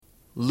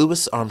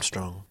Louis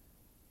Armstrong.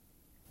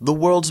 The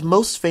world's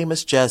most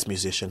famous jazz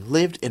musician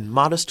lived in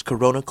modest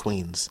Corona,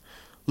 Queens.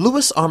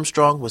 Louis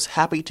Armstrong was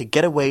happy to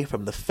get away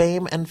from the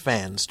fame and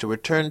fans to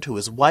return to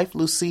his wife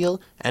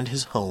Lucille and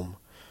his home.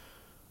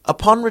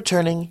 Upon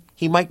returning,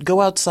 he might go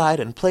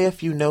outside and play a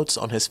few notes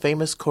on his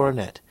famous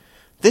cornet.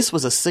 This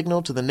was a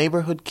signal to the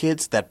neighborhood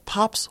kids that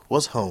Pops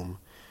was home.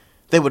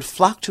 They would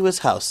flock to his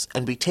house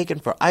and be taken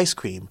for ice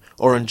cream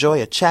or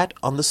enjoy a chat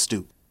on the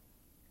stoop.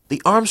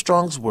 The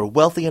Armstrongs were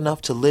wealthy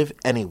enough to live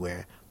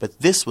anywhere,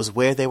 but this was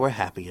where they were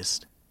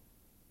happiest.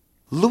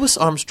 Louis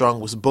Armstrong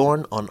was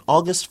born on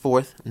August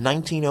 4th,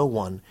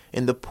 1901,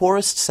 in the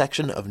poorest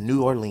section of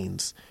New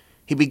Orleans.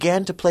 He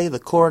began to play the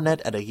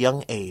cornet at a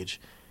young age.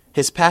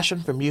 His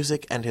passion for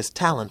music and his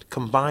talent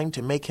combined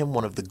to make him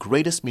one of the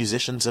greatest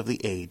musicians of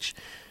the age.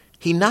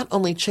 He not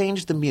only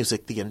changed the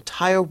music the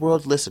entire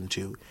world listened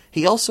to,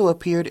 he also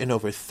appeared in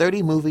over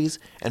 30 movies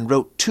and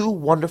wrote 2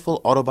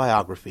 wonderful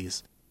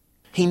autobiographies.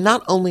 He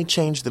not only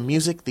changed the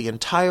music the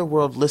entire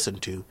world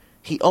listened to,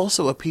 he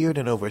also appeared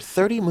in over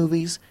 30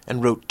 movies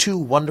and wrote 2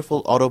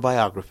 wonderful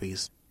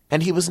autobiographies.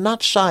 And he was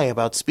not shy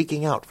about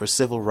speaking out for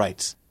civil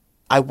rights.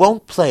 "I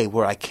won't play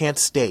where I can't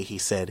stay," he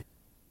said.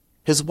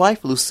 His wife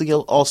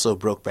Lucille also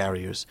broke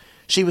barriers.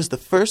 She was the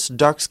first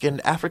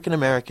dark-skinned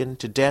African-American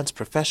to dance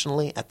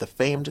professionally at the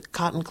famed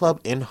Cotton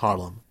Club in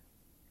Harlem.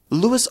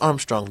 Louis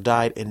Armstrong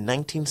died in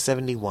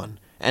 1971,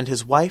 and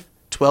his wife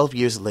 12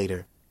 years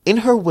later. In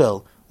her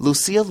will,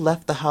 Lucille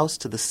left the house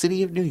to the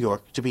city of New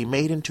York to be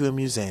made into a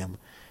museum.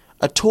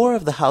 A tour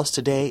of the house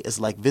today is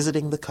like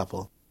visiting the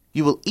couple.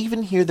 You will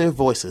even hear their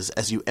voices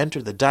as you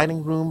enter the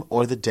dining room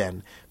or the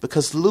den,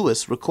 because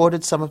Louis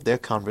recorded some of their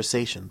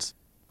conversations.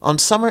 On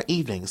summer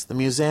evenings, the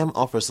museum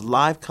offers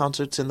live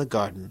concerts in the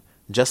garden,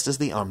 just as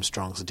the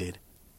Armstrongs did.